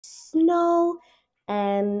Snow,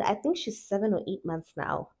 and I think she's 7 or 8 months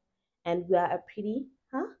now. And we are a pretty,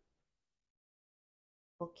 huh?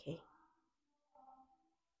 Okay.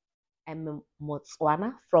 I'm a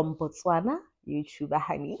Botswana from Botswana, YouTuber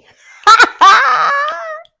honey.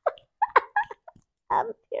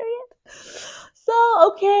 Period. So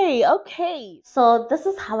okay. So this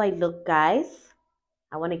is how I look, guys.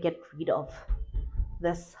 I want to get rid of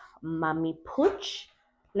this mummy pooch.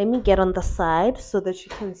 Let me get on the side so that you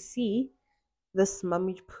can see this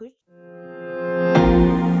mummy pooch.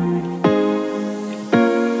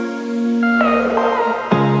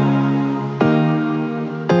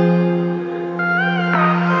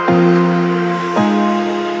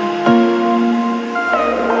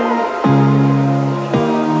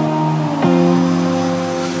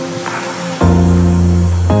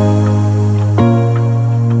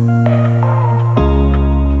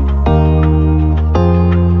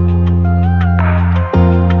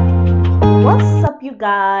 What's up, you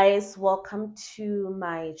guys? Welcome to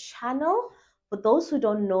my channel. For those who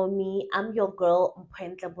don't know me, I'm your girl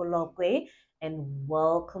Mpwentle Bolokwe, and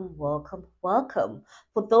welcome.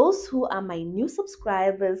 For those who are my new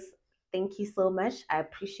subscribers, thank you so much. I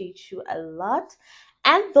appreciate you a lot.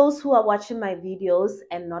 And those who are watching my videos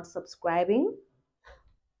and not subscribing,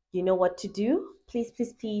 you know what to do. Please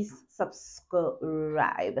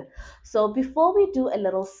subscribe. So before we do a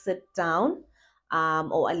little sit down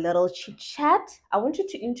or a little chit chat, I wanted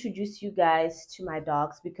to introduce you guys to my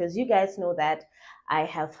dogs, because you guys know that I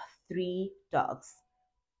have 3 dogs.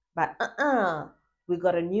 But we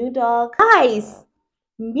got a new dog. Guys,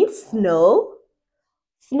 meet Snow.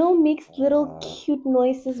 Snow makes little cute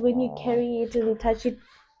noises when you carry it and touch it.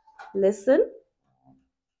 Listen.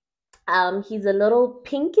 He's a little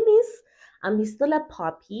pinkiness. He's still a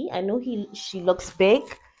puppy. I know she looks big.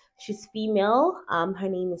 She's female. Her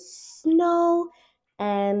name is Snow,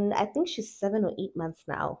 and I think she's 7 or 8 months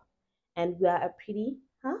now. And we are a pretty,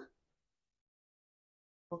 huh?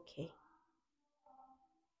 Okay.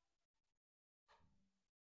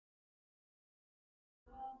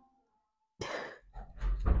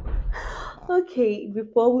 Okay,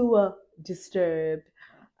 before we were disturbed,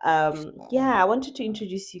 yeah, I wanted to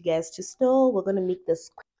introduce you guys to Snow. We're gonna make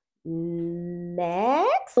this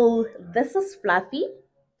next. So this is Fluffy.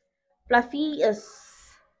 Fluffy is,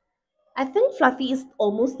 I think Fluffy is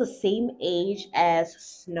almost the same age as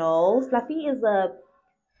Snow. Fluffy is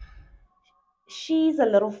she's a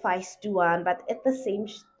little feisty one, but at the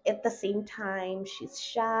same time she's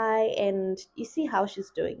shy, and you see how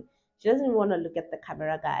she's doing. She doesn't want to look at the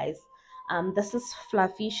camera, guys. This is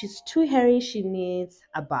Fluffy. She's too hairy. She needs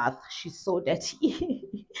a bath. She's so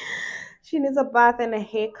dirty. She needs a bath and a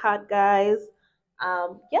haircut, guys.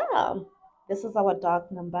 Yeah, this is our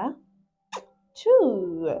dog number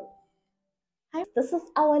 2. Hi, this is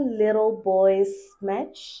our little boy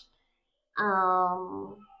Smash.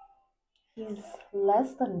 Um, he's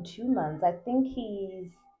less than 2 months. I think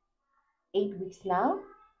he's 8 weeks now,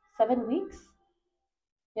 7 weeks.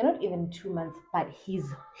 You're not even 2 months, but he's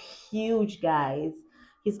huge, guys.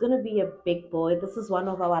 He's gonna be a big boy. This is one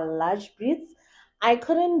of our large breeds. I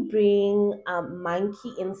couldn't bring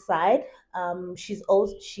Monkey inside. She's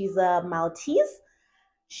a Maltese.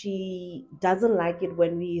 She doesn't like it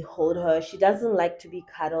when we hold her. She doesn't like to be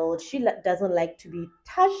cuddled. She doesn't like to be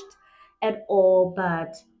touched at all.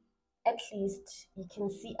 But at least you can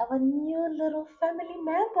see our new little family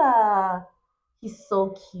member. He's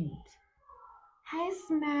so cute. Hi,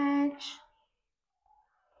 Smash.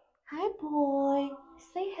 Hi, boy.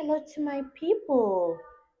 Say hello to my people.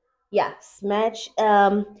 Yeah, Smash.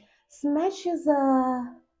 Smash is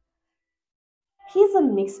he's a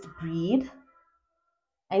mixed breed.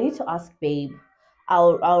 I need to ask Babe.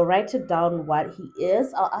 I'll write it down what he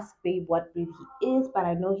is. I'll ask Babe what breed he is, but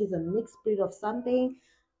I know he's a mixed breed of something.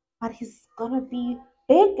 But he's gonna be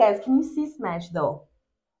big, guys. Can you see Smash though?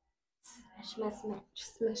 Smash my Smash,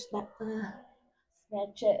 smash that,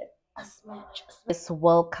 smash it, smash. Yes,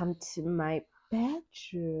 welcome to my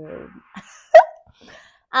bedroom.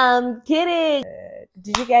 I'm kidding.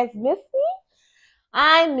 Did you guys miss me?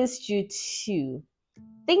 I missed you too.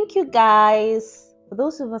 Thank you guys. For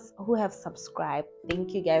those of us who have subscribed,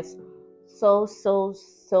 thank you guys so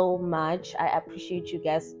much. I appreciate you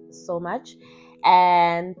guys so much.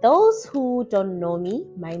 And those who don't know me,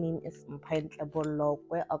 my name is Mpwentle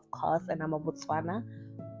Bolokwe, of course, and I'm a Botswana.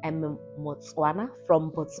 I'm a Botswana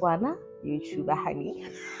from Botswana, YouTuber honey.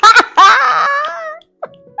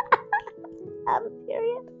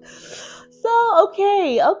 Period. So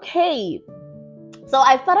okay. So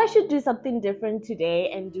I thought I should do something different today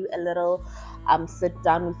and do a little sit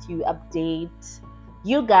down with you update.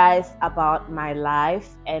 you guys about my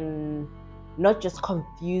life and not just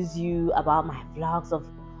confuse you about my vlogs of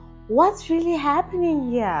what's really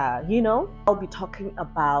happening here. I'll be talking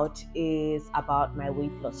about is about my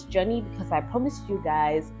weight loss journey, because I promised you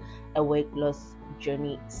guys a weight loss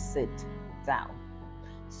journey sit down.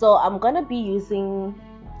 So I'm gonna be using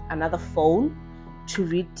another phone to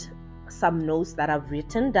read some notes that I've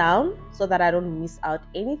written down so that I don't miss out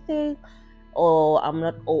anything or I'm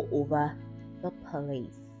not all over the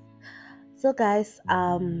place. So guys,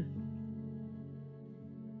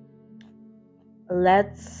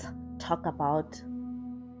 let's talk about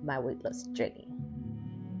my weight loss journey.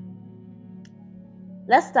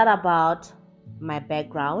 Let's start about my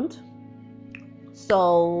background.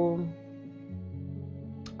 So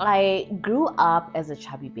I grew up as a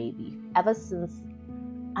chubby baby. Ever since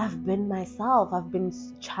I've been myself, I've been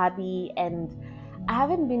chubby, and I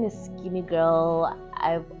haven't been a skinny girl.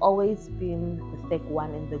 I've always been the thick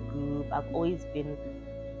one in the group. I've always been,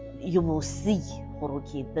 you will see,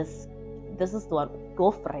 okay, this is the one, go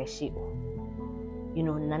fresh,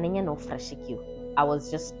 no fresh. I was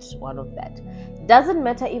just one of that. Doesn't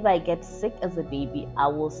matter if I get sick as a baby, I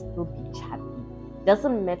will still be chubby.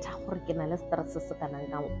 Doesn't matter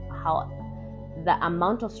how the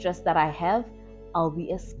amount of stress that I have, I'll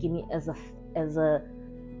be as skinny as a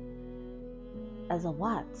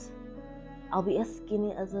what? I'll be as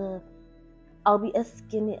skinny as a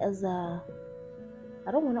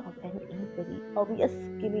I don't want to offend anybody. I'll be as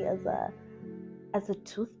skinny as a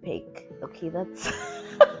toothpick. Okay, that's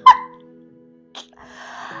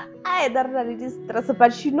I don't know, it is stress,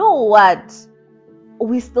 but you know what?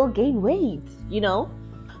 We still gain weight,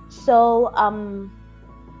 So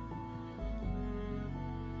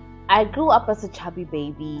I grew up as a chubby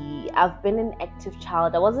baby. I've been an active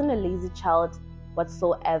child. I wasn't a lazy child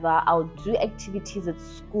whatsoever. I'll do activities at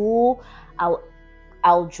school. I'll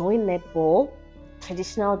join netball,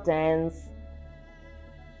 traditional dance,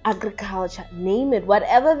 agriculture, name it.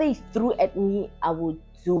 Whatever they threw at me, I would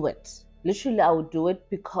do it. Literally, I would do it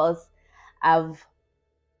because I've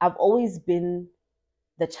always been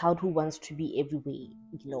the child who wants to be everywhere.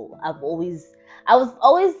 I've always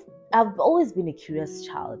been a curious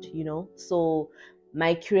child, so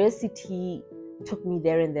my curiosity took me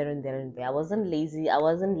there and there and there and there. I wasn't lazy, I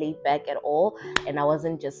wasn't laid back at all, and I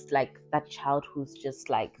wasn't just like that child who's just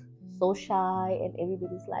like so shy and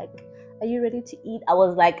everybody's like, are you ready to eat? I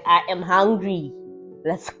was like, I am hungry,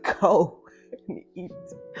 let's go and eat.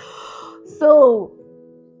 So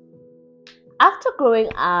after growing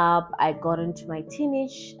up, I got into my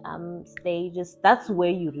teenage stages. That's where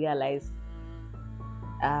you realize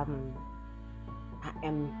I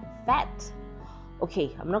am fat.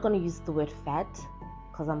 Okay, I'm not going to use the word fat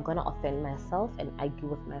because I'm going to offend myself and argue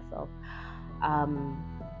with myself. I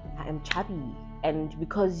am chubby, and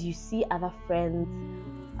because you see other friends,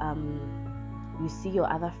 you see your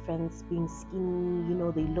other friends being skinny,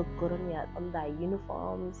 they look good on their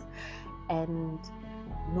uniforms, and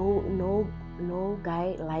no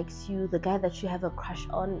guy likes you. The guy that you have a crush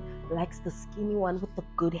on likes the skinny one with the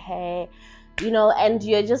good hair, and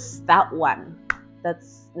you're just that one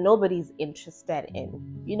that's nobody's interested in,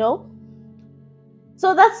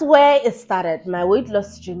 So that's where it started. My weight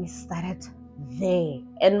loss journey started there,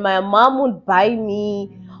 and my mom would buy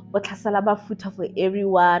me botlhasalaba futa for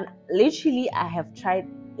everyone. Literally, I have tried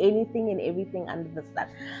anything and everything under the sun.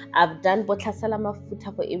 I've done botlhasalama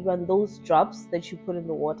futa for everyone, those drops that you put in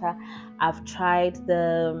the water. I've tried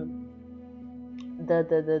the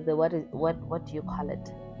what do you call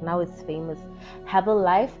it? Now it's famous,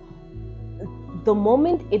 Herbalife. The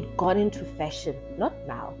moment it got into fashion, not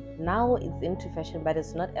now it's into fashion, but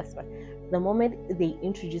it's not as much. The moment they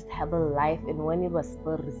introduced Herbalife and when it was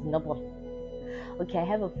still reasonable. Okay, I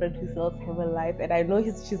have a friend who sells Herbalife, and I know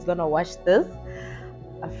she's gonna watch this.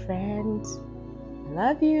 A friend, I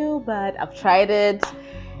love you, but I've tried it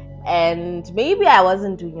and maybe I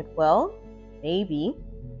wasn't doing it well. Maybe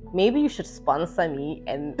you should sponsor me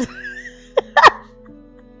and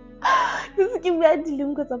just give me a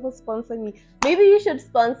deal because I will sponsor me. Maybe you should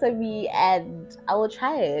sponsor me and I will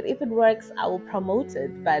try it. If it works, I will promote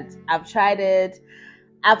it. But I've tried it.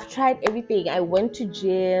 I've tried everything. I went to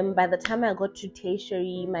gym. By the time I got to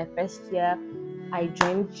tertiary, my first year, I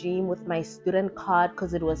joined gym with my student card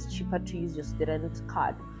because it was cheaper to use your student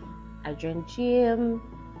card. I joined gym.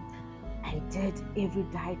 I did every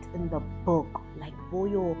diet in the book, like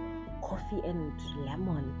your coffee and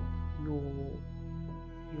lemon, your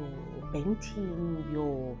Benting,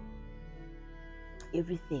 your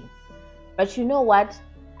everything. But you know what?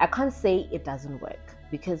 I can't say it doesn't work,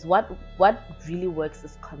 because what really works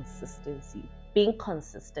is consistency. being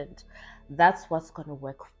consistent, that's what's going to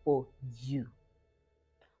work for you.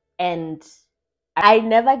 And I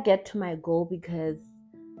never get to my goal because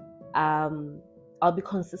um I'll be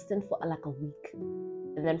consistent for like a week,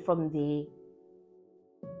 and then from there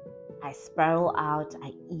I spiral out,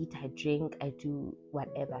 I eat, I drink, I do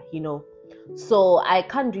whatever. So I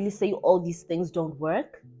can't really say all these things don't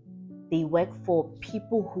work. They work for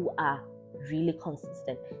people who are really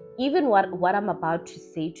consistent. Even what I'm about to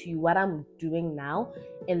say to you, what I'm doing now,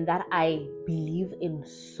 and that I believe in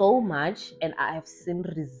so much, and I have seen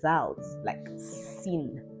results, like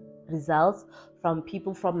seen results from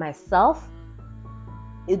people, from myself.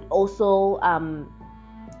 It also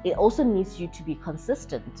needs you to be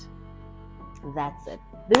consistent. That's it.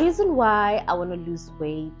 The reason why I want to lose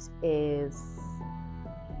weight is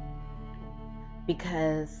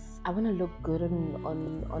because I want to look good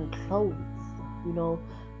on clothes.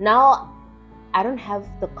 Now I don't have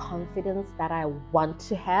the confidence that I want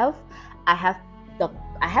to have. I have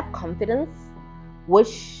I have confidence,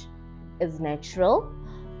 which is natural,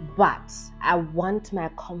 but I want my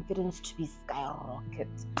confidence to be skyrocket.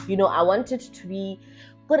 I want it to be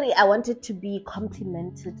I want it to be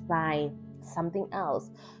complemented by something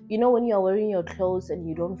else. When you're wearing your clothes and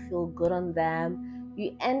you don't feel good on them,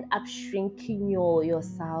 you end up shrinking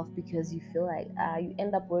yourself because you feel like you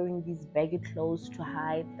end up wearing these baggy clothes to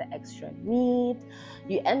hide the extra meat.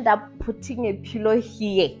 You end up putting a pillow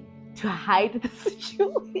here to hide the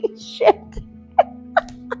situation.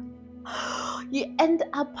 You end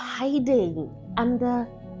up hiding under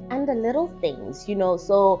little things.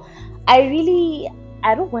 So I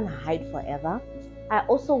don't want to hide forever. I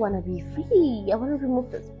also want to be free. I want to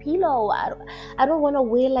remove this pillow. I don't want to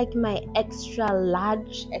wear like my extra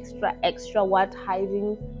large, extra what,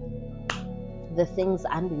 hiding the things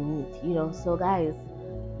underneath. So guys,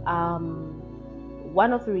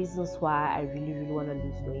 one of the reasons why I really, really want to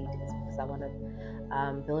lose weight is because I want to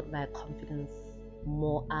build my confidence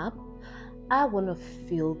more up. I want to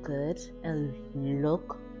feel good and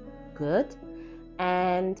look good,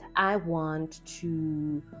 and I want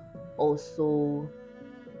to also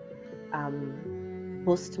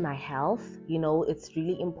boost my health. It's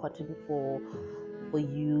really important for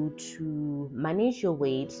you to manage your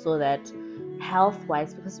weight so that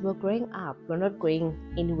health-wise, because we're growing up, we're not going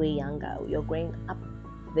anywhere younger. You're growing up.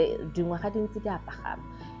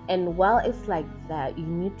 And while it's like that, you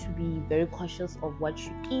need to be very cautious of what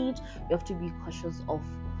you eat. You have to be cautious of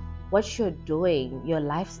what you're doing, your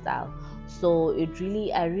lifestyle. So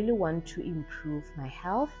I really want to improve my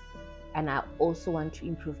health, and I also want to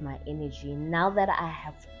improve my energy. Now that I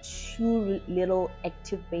have two little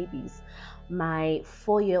active babies, my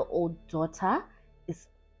 4-year-old daughter is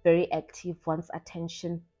very active, wants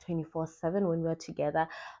attention 24/7 when we're together.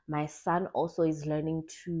 My son also is learning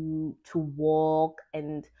to walk,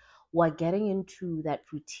 and we're getting into that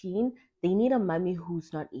routine. They need a mommy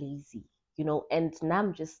who's not lazy, and now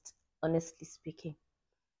I'm just honestly speaking.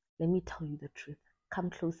 Let me tell you the truth. Come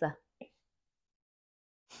closer.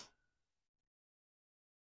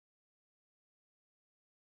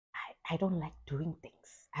 I don't like doing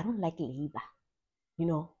things. I don't like labor.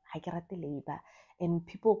 I get the labor. And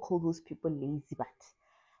people call those people lazy, but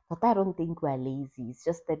I don't think we're lazy. It's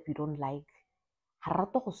just that we don't like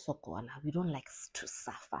we don't like to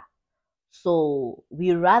suffer. So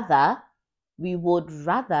we would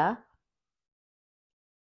rather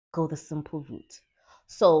go the simple route.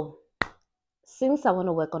 So since I want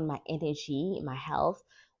to work on my energy, my health,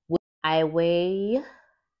 I weigh.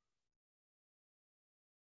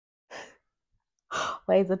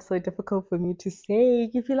 Why is it so difficult for me to say?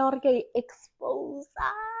 You feel like I expose.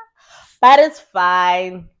 But it's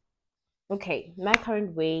fine. Okay, my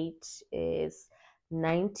current weight is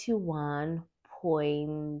 91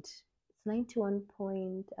 point. It's 91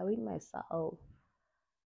 point. I weighed myself.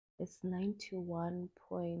 It's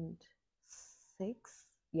 91.6.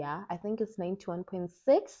 Yeah, I think it's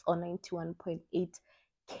 91.6 or 91.8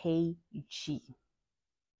 kg.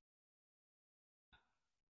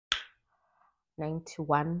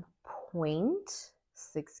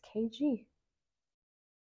 91.6 kg.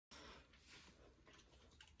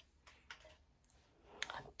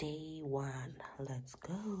 Day one. Let's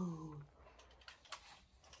go.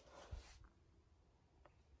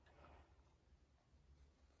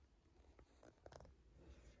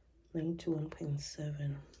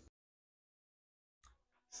 $91.7.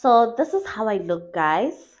 So this is how I look,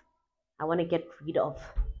 guys. I want to get rid of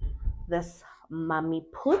this mummy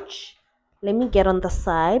pooch. Let me get on the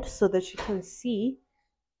side so that you can see.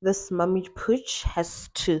 This mummy pooch has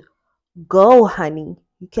to go, honey.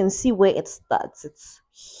 You can see where it starts. It's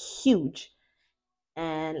huge.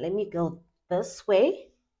 And let me go this way.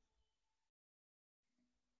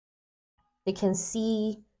 You can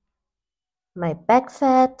see my back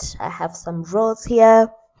fat. I have some rolls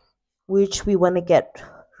here which we want to get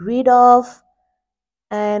rid of,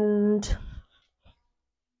 and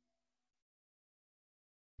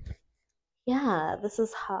yeah, this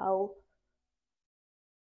is how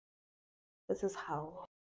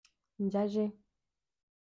I'm judging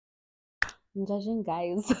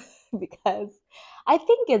guys because I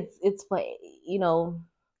think it's for, you know,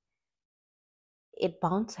 it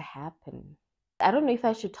bound to happen. I don't know if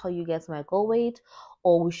I should tell you guys my goal weight,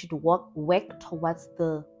 or we should work towards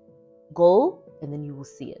the goal and then you will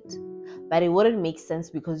see it. But it wouldn't make sense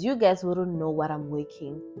because you guys wouldn't know what I'm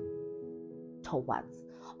working towards.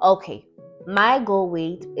 Okay, my goal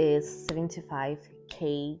weight is 75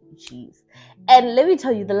 kgs. And let me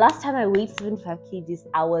tell you, the last time I weighed 75 kgs,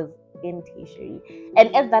 I was in tertiary.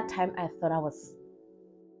 And at that time, I thought I was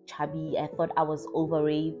chubby. I thought I was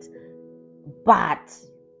overweight. But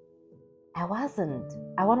I wasn't.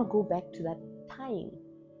 I want to go back to that time.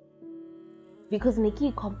 Because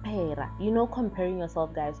Nikki compare, you know, comparing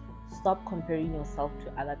yourself, guys. Stop comparing yourself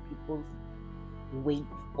to other people's weight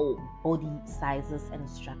or body sizes and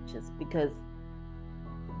structures, because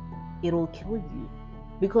it will kill you.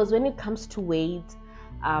 Because when it comes to weight,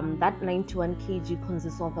 that 91 kg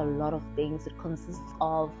consists of a lot of things. It consists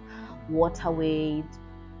of water weight,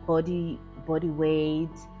 body weight,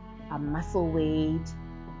 muscle weight,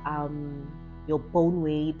 your bone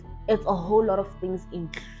weight. It's a whole lot of things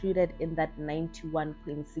included in that 91.6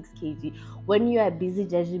 kg. When you are busy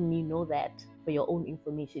judging me, know that for your own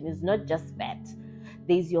information, it's not just fat.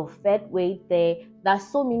 There's your fat weight there. There's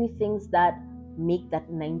so many things that make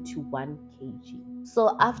that 91 kg.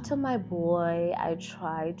 So after my boy, I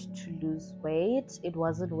tried to lose weight. It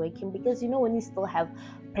wasn't working because, you know, when you still have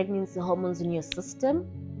pregnancy hormones in your system,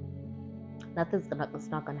 it's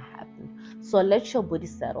not gonna happen. So let your body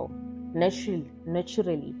settle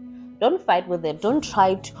naturally. Don't fight with it. Don't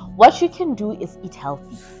try to. What you can do is eat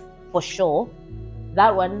healthy, for sure.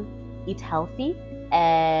 That one, eat healthy.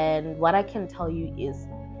 And what I can tell you is,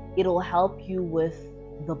 it'll help you with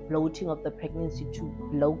the bloating of the pregnancy, to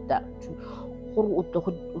bloat that, to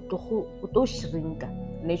shrink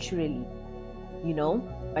naturally, you know.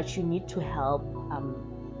 But you need to help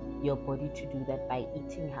your body to do that by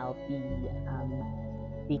eating healthy.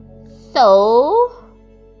 So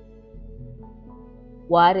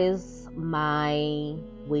what is my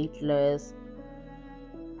weight loss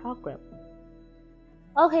program?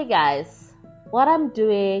 Okay, guys, what I'm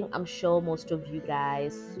doing, I'm sure most of you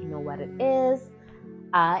guys know what it is.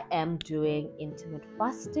 I am doing intermittent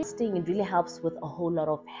fasting. It really helps with a whole lot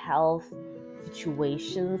of health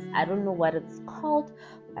situations. I don't know what it's called,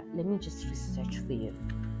 but let me just research for you.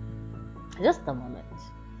 Just a moment,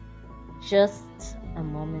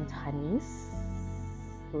 honeys.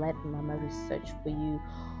 Let mama research for you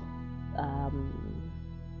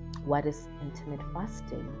what is intermittent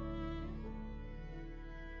fasting.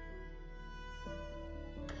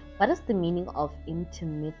 What is the meaning of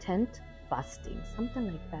intermittent fasting?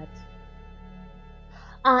 Something like that.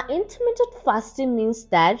 Intermittent fasting means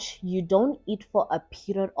that you don't eat for a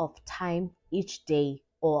period of time each day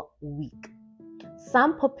or week.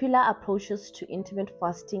 Some popular approaches to intermittent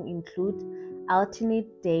fasting include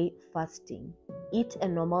alternate day fasting. Eat a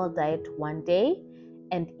normal diet one day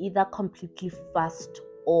and either completely fast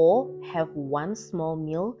or have one small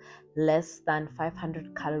meal less than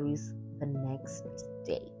 500 calories the next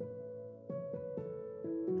day.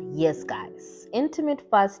 Yes, guys, intermittent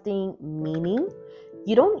fasting meaning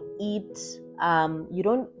you don't eat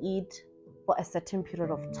for a certain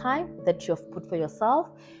period of time that you have put for yourself,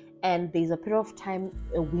 and there's a period of time,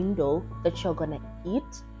 a window that you're gonna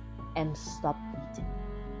eat and stop eating.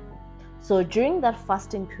 So during that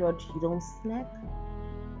fasting period, you don't snack,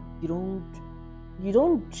 you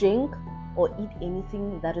don't drink or eat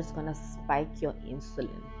anything that is gonna spike your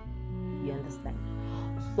insulin. You understand?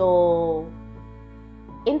 So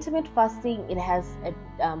intermittent fasting, it has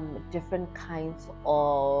different kinds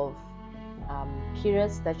of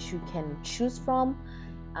periods that you can choose from.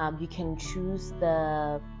 You can choose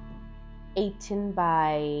the 18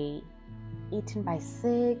 by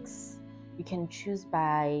 6. You can choose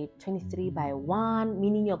by 23 by 1,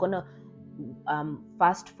 meaning you're gonna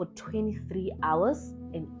fast for 23 hours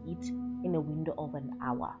and eat in a window of an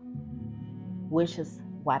hour, which is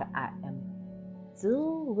what I am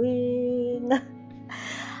doing.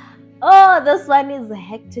 Oh, this one is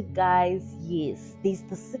hectic, guys. Yes, there's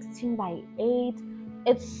the 16 by 8.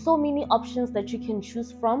 It's so many options that you can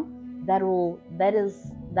choose from that will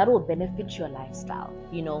benefit your lifestyle.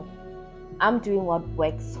 You know, I'm doing what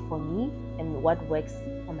works for me and what works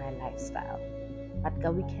for my lifestyle. But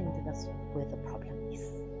the weekend, that's where the problem is.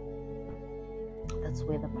 That's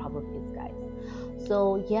where the problem is, guys.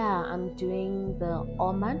 So yeah, I'm doing the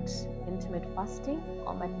Omad intermittent fasting.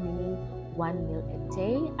 Omad meaning 1 meal a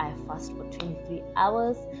day. I fast for 23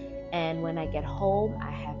 hours, and when I get home,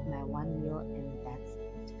 I have my 1 meal, and that's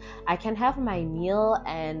it. I can have my meal,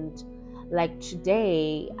 and like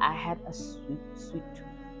today, I had a sweet tooth.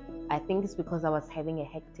 I think it's because I was having a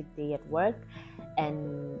hectic day at work,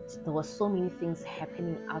 and there was so many things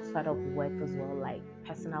happening outside of work as well, like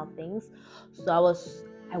personal things. So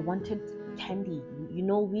I wanted candy. You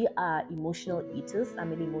know, we are emotional eaters.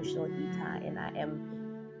 I'm an emotional eater, and I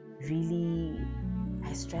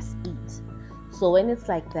stress eat. So when it's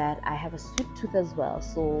like that, I have a sweet tooth as well.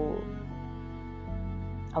 So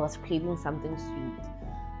I was craving something sweet.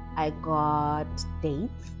 I got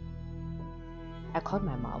dates. I called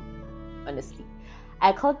my mom, honestly.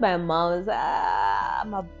 I called my mom. I was,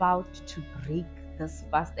 I'm about to break this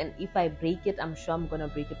fast, and if I break it, I'm sure I'm gonna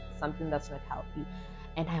break it with something that's not healthy.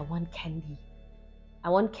 And I want candy. I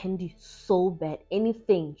want candy so bad.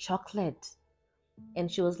 Anything, chocolate.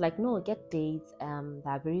 And she was like, no, get dates.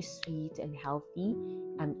 They're very sweet and healthy.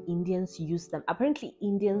 Indians use them. Apparently,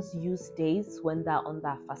 Indians use dates when they're on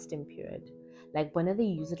their fasting period. Like whenever they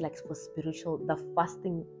use it, like for the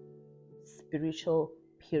fasting spiritual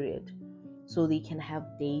period, so they can have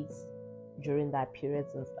dates during that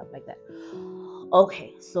periods and stuff like that.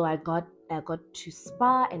 Okay, so I got to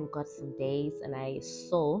spa and got some days, and I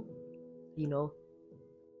saw, you know,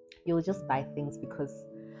 you'll just buy things because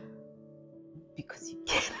you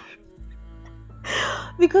can.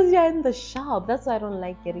 Because you're in the shop. That's why I don't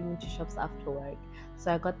like getting into shops after work.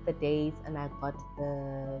 So I got the days, and I got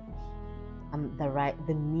the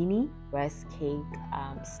mini rice cake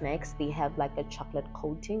snacks. They have like a chocolate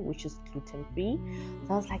coating, which is gluten free.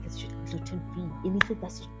 So I was like, it's gluten free. Anything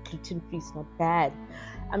that's gluten free is not bad.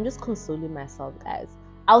 I'm just consoling myself, guys.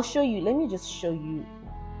 I'll show you. Let me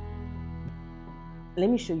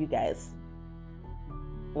show you guys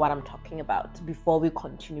what I'm talking about before we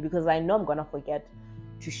continue, because I know I'm gonna forget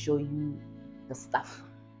to show you the stuff.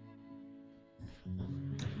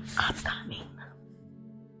 I'm coming.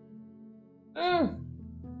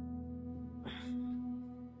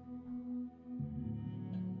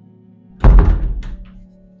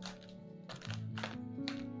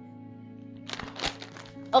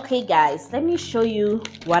 Okay, guys, let me show you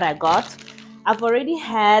what I got. I've already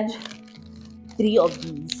had 3 of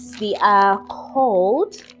these. They are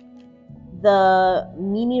called the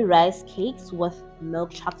mini rice cakes with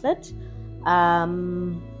milk chocolate.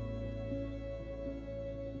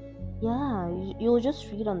 Yeah, you'll just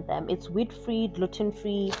read on them. It's wheat free, gluten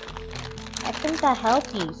free. I think they're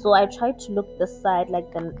healthy. So I tried to look this side,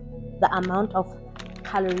 like the amount of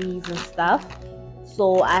calories and stuff.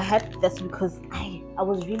 So I had this because I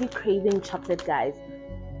was really craving chocolate, guys.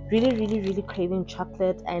 Really craving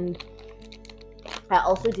chocolate, and I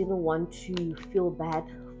also didn't want to feel bad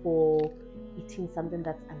for eating something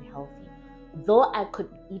that's unhealthy. Though I could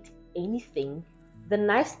eat anything, the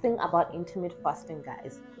nice thing about intermittent fasting,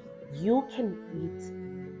 guys, you can eat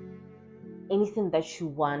anything that you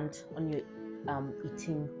want on your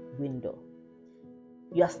eating window.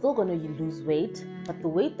 You are still going to lose weight, but the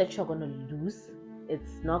weight that you're going to lose,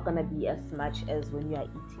 it's not going to be as much as when you are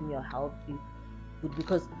eating your healthy food,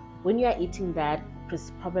 because when you are eating that,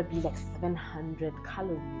 it's probably like 700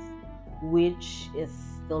 calories, which is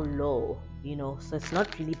still low, so it's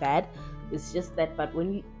not really bad. It's just that, but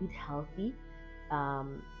when you eat healthy,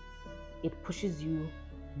 it pushes you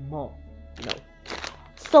more,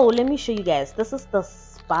 So let me show you guys. This is the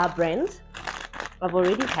Spa brand. I've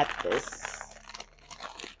already had this.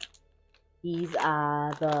 These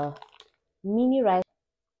are the mini rice.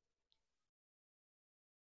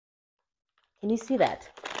 Can you see that?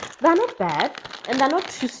 They're not bad, and they're not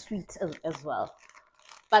too sweet as well,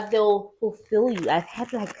 but they'll fulfill you. I've had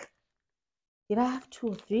did I have 2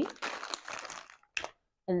 or 3?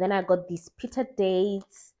 And then I got these pita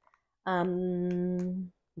dates.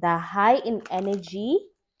 They're high in energy,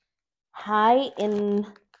 high in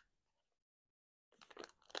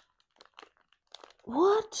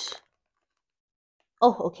what?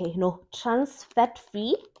 Oh, okay, no, trans fat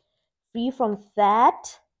free, free from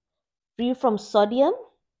fat, free from sodium.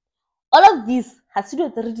 All of these has to do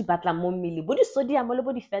with the batla momili. Body sodium,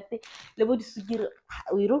 body fat, body sugir.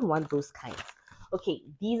 We don't want those kinds. Okay,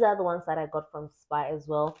 these are the ones that I got from Spa as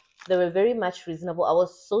well. They were very much reasonable. I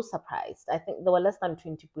was so surprised. I think they were less than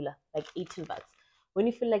 20 pula, like 18 bucks. When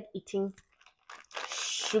you feel like eating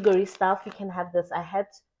sugary stuff, you can have this. I had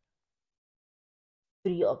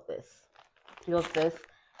 3 of this.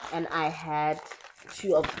 and I had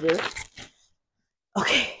 2 of this.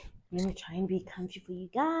 Okay, let me try and be comfy for you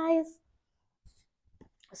guys.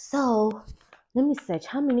 So let me search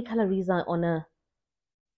how many calories are on a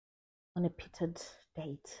pitted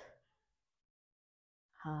date.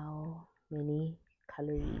 How many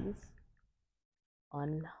calories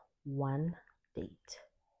on one date?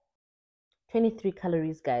 23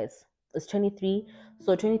 calories, guys. It's 23.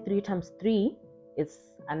 So 23 times 3 is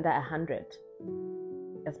under 100.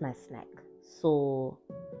 That's my snack. So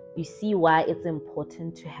you see why it's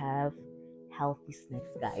important to have healthy snacks,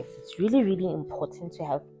 guys. It's really, really important to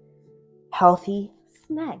have healthy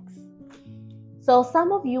snacks. So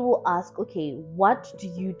some of you will ask, okay, what do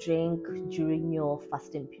you drink during your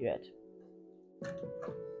fasting period?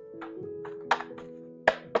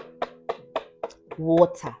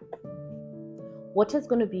 Water. Water is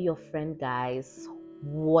going to be your friend, guys.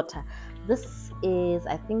 Water. This is,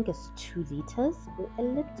 I think it's 2 liters or a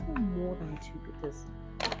little more than 2 liters.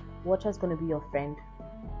 Water is going to be your friend.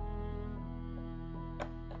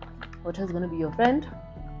 Water is going to be your friend,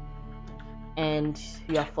 and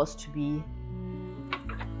you are forced to be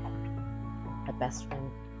a best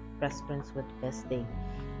friends with best thing.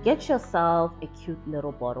 Get yourself a cute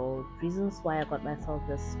little bottle. Reasons why I got myself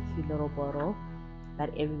this cute little bottle that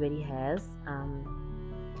everybody has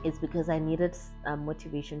is because I needed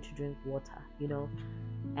motivation to drink water, you know,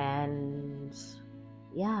 and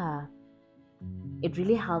yeah, it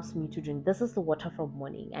really helps me to drink. This is the water from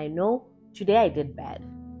morning. I know today I did bad.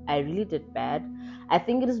 I really did bad. I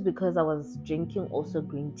think it is because I was drinking also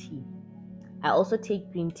green tea. I also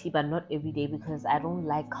take green tea, but not every day because I don't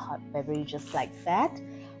like hot beverages like that.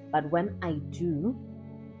 But when I do,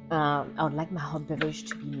 I would like my hot beverage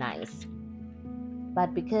to be nice.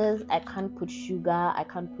 But because I can't put sugar, I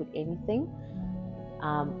can't put anything.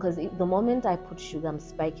 Because the moment I put sugar, I'm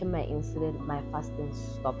spiking my insulin, my fasting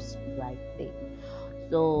stops right there.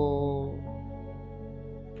 So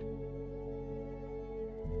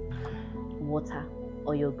water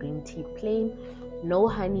or your green tea, plain, no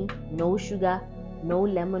honey, no sugar, no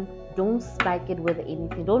lemon. Don't spike it with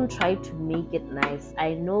anything. Don't try to make it nice.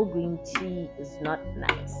 I know green tea is not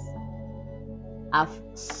nice. I've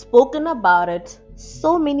spoken about it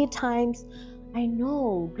so many times. I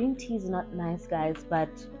know green tea is not nice, guys, but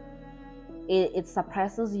it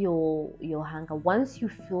suppresses your hunger. Once you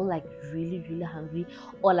feel like really, really hungry,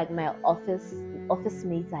 or like my office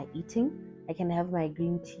mates are eating, I can have my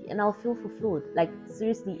green tea and I'll feel fulfilled. Like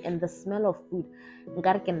seriously, and the smell of food.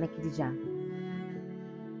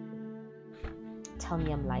 Tell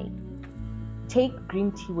me I'm lying. Take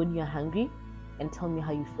green tea when you're hungry and tell me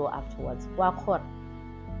how you feel afterwards.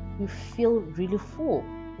 You feel really full.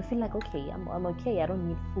 You feel like, okay, I'm okay, I don't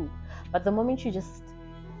need food. But the moment you just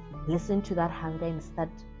listen to that hunger and start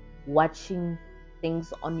watching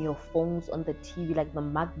things on your phones, on the TV, like the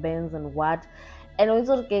mukbangs and what, and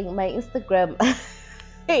also getting my Instagram.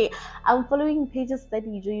 Hey, I'm following pages that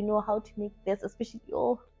you know how to make this, especially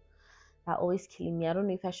they're always killing me. I don't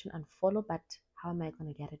know if I should unfollow, but how am I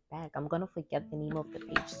gonna get it back? I'm gonna forget the name of the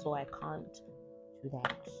page, so I can't do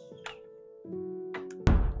that.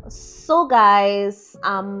 So guys,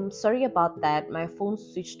 sorry about that. My phone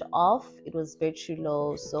switched off. It was battery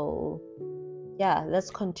low. So yeah, let's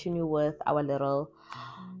continue with our little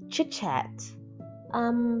chit chat.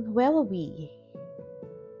 Where were we?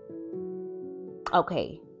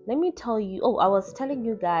 Okay, let me tell you. Oh, I was telling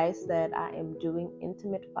you guys that I am doing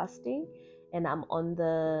intermittent fasting and I'm on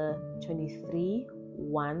the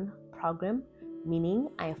 23-1 program, meaning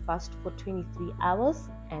I fast for 23 hours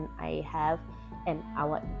and I have an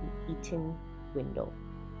hour eating window.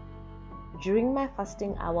 During my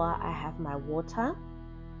fasting hour, I have my water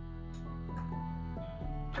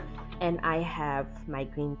and I have my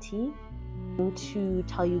green tea. I'm going to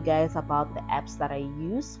tell you guys about the apps that I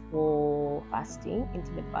use for fasting,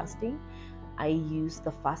 intermittent fasting. I use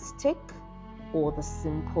the Fast Stick or the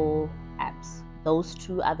Simple apps. Those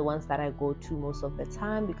 2 are the ones that I go to most of the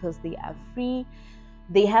time because they are free.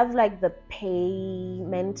 They have like the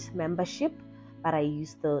payment membership, but I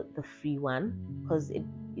use the free one because it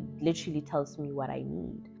literally tells me what I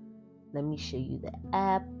need. Let me show you the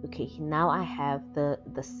app. Okay, now I have the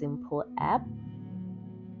Simple app.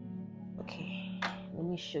 Okay, let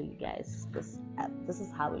me show you guys this app. This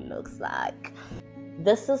is how it looks like.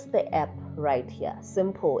 This is the app right here.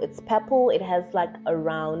 Simple. It's purple. It has like a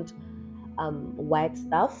round white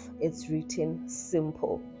stuff. It's written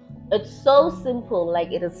simple. It's so simple,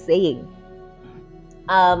 like it is saying.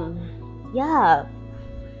 Yeah.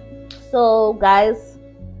 So guys,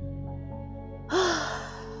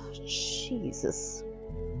 Jesus.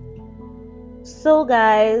 So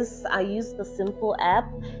guys, I use the simple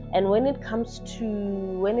app, and when it comes to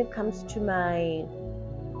my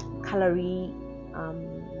calorie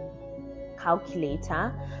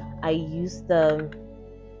calculator, I use the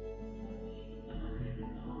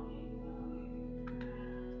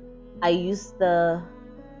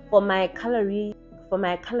for my calorie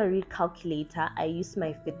calculator, I use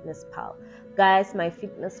my fitness pal. Guys, my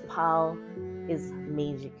fitness pal is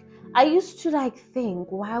magic. I used to like think,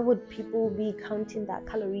 why would people be counting their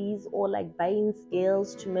calories or like buying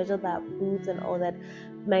scales to measure their foods and all that?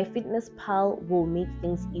 My fitness pal will make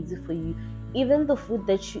things easy for you. Even the food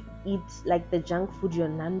that you eat, like the junk food, your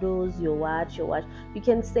Nando's, your what, you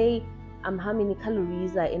can say how many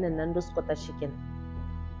calories are in a Nando's quarter chicken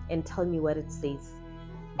and tell me what it says.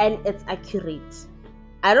 And it's accurate.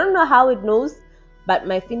 I don't know how it knows, but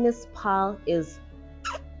my fitness pal is,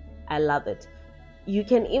 I love it. You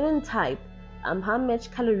can even type how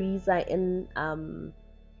much calories are in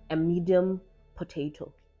a medium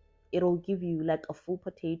potato. It'll give you like a full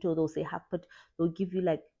potato. They'll say they'll give you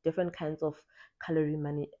like different kinds of calorie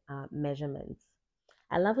measurements.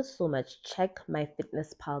 I love it so much. Check my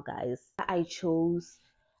fitness pal, guys. I chose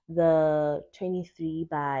the 23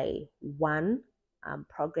 by 1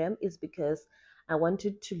 program is because I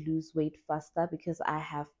wanted to lose weight faster, because I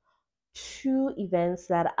have 2 events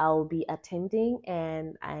that I'll be attending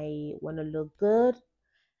and I want to look good.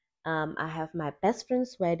 I have my best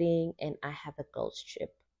friend's wedding and I have a girls'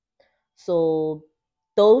 trip. So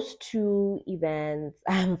those 2 events,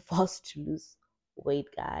 I'm forced to lose weight,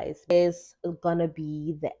 guys. Is gonna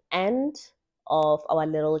be the end of our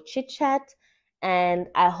little chit chat, and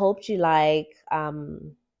I hope you like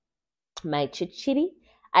my chitty.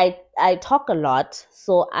 I talk a lot,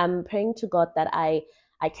 so I'm praying to God that I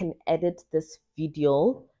can edit this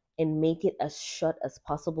video and make it as short as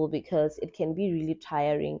possible, because it can be really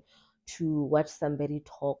tiring to watch somebody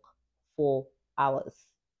talk for hours,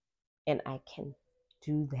 and I can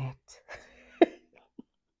do that.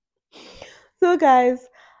 So guys,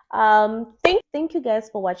 thank you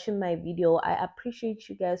guys for watching my video. I appreciate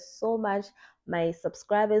you guys so much, my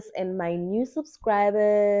subscribers and my new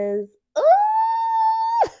subscribers. Ooh!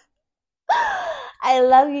 I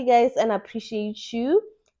love you guys and appreciate you.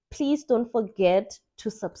 Please don't forget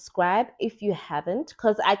to subscribe if you haven't,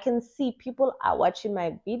 because I can see people are watching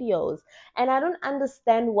my videos and I don't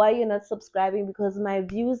understand why you're not subscribing, because my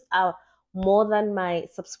views are more than my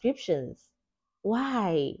subscriptions.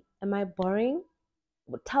 Why? Am I boring?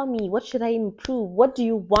 Tell me, what should I improve? What do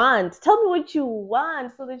you want? Tell me what you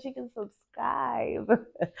want so that you can subscribe.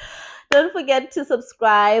 Don't forget to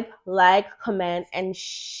subscribe, like, comment, and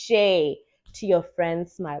share to your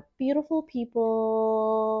friends, my beautiful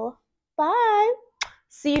people. Bye.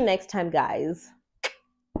 See you next time, guys.